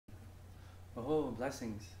Oh,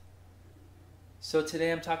 blessings. So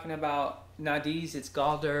today I'm talking about Naudiz, it's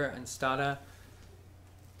Galdr and Staða.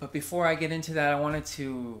 But before I get into that, I wanted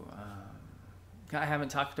to, I haven't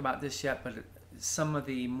talked about this yet, but some of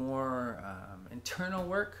the more internal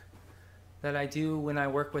work that I do when I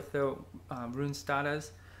work with the Rune Stadas.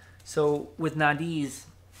 So with Naudiz,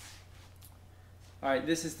 all right,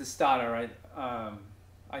 this is the Staða, right?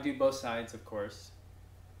 I do both sides, of course.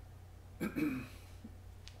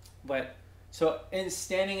 But so in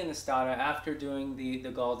standing in the Staða after doing the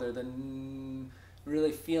Galdr,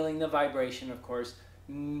 really feeling the vibration, of course.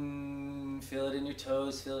 Feel it in your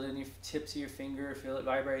toes, feel it in your tips of your finger, feel it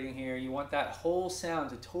vibrating here. You want that whole sound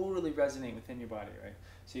to totally resonate within your body, right?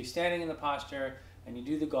 So you're standing in the posture and you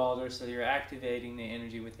do the Galdr, so you're activating the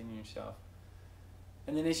energy within yourself.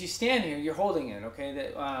 And then as you stand here, you're holding it,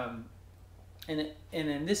 okay? And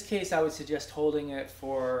in this case, I would suggest holding it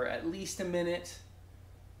for at least a minute,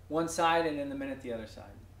 one side, and then a minute the other side.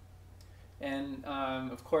 And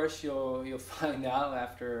of course, you'll find out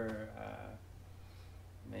after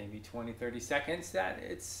maybe 20, 30 seconds that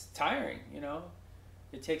it's tiring, you know?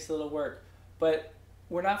 It takes a little work. But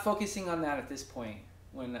we're not focusing on that at this point.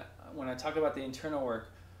 When I talk about the internal work,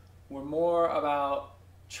 we're more about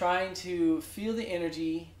trying to feel the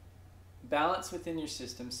energy balance within your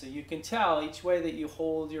system, so you can tell each way that you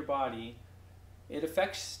hold your body, it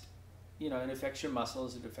affects, it affects your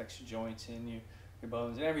muscles, it affects your joints and your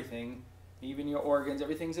bones and everything, even your organs.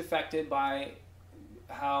 Everything's affected by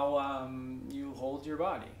how you hold your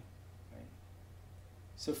body, right?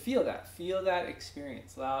 So feel that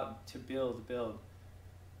experience, allow it to build,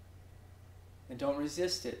 and don't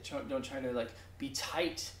resist it. Don't try to like be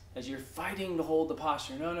tight as you're fighting to hold the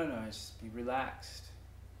posture. No, just be relaxed.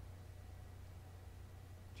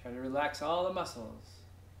 Try to relax all the muscles.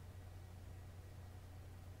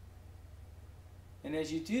 And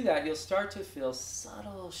as you do that, you'll start to feel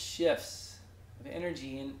subtle shifts of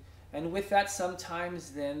energy. And with that, sometimes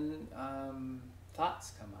then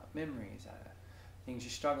thoughts come up, memories, things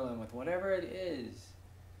you're struggling with, whatever it is.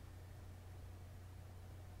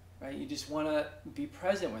 Right? You just want to be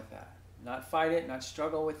present with that. Not fight it, not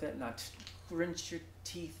struggle with it, not grinch your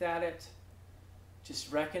teeth at it.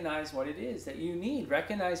 Just recognize what it is that you need.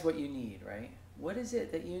 Recognize what you need, right? What is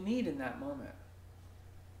it that you need in that moment?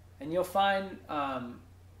 And you'll find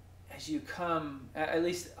as you come, at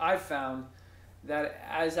least I've found, that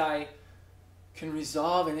as I can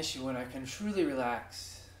resolve an issue, when I can truly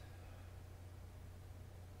relax,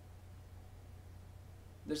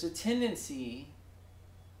 there's a tendency,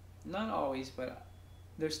 not always, but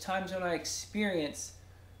there's times when I experience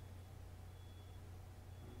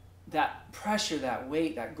that pressure, that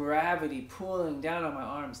weight, that gravity pulling down on my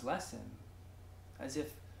arms lessen, as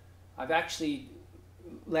if I've actually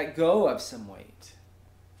let go of some weight.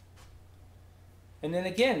 And then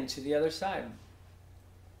again to the other side.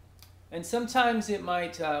 And sometimes it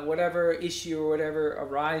might, whatever issue or whatever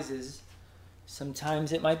arises,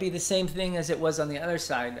 sometimes it might be the same thing as it was on the other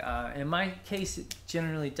side. In my case, it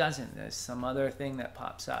generally doesn't. There's some other thing that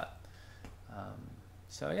pops up.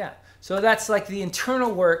 So yeah, so that's like the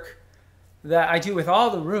internal work that I do with all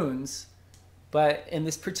the runes. But in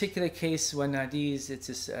this particular case, when Naudiz,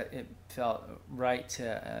 it felt right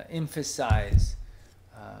to emphasize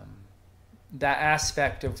that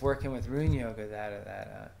aspect of working with rune yoga,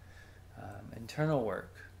 that internal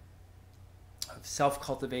work of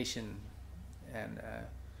self-cultivation,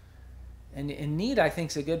 and need, I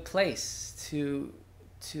think, is a good place to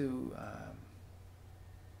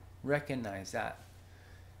recognize that,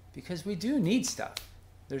 because we do need stuff.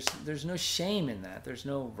 There's no shame in that. There's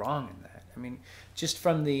no wrong in that. I mean, just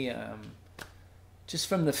from the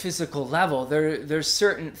physical level, there's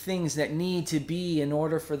certain things that need to be in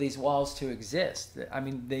order for these walls to exist. I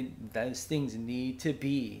mean, those things need to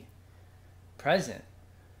be present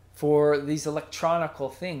for these electronical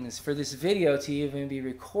things, for this video to even be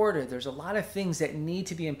recorded. There's a lot of things that need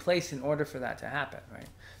to be in place in order for that to happen, right?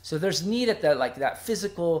 So there's need at that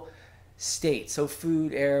physical state. So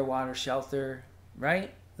food, air, water, shelter,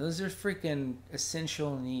 right? Those are freaking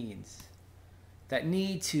essential needs that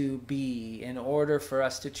need to be in order for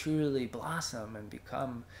us to truly blossom and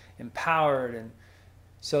become empowered. And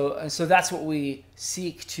so that's what we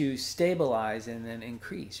seek to stabilize and then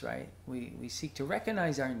increase, right? We seek to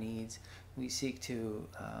recognize our needs. We seek to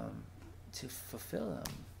fulfill them.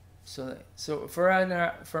 So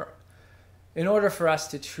in order for us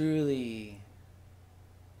to truly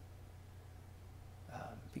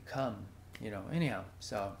become, anyhow.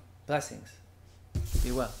 So blessings.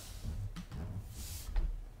 Be well.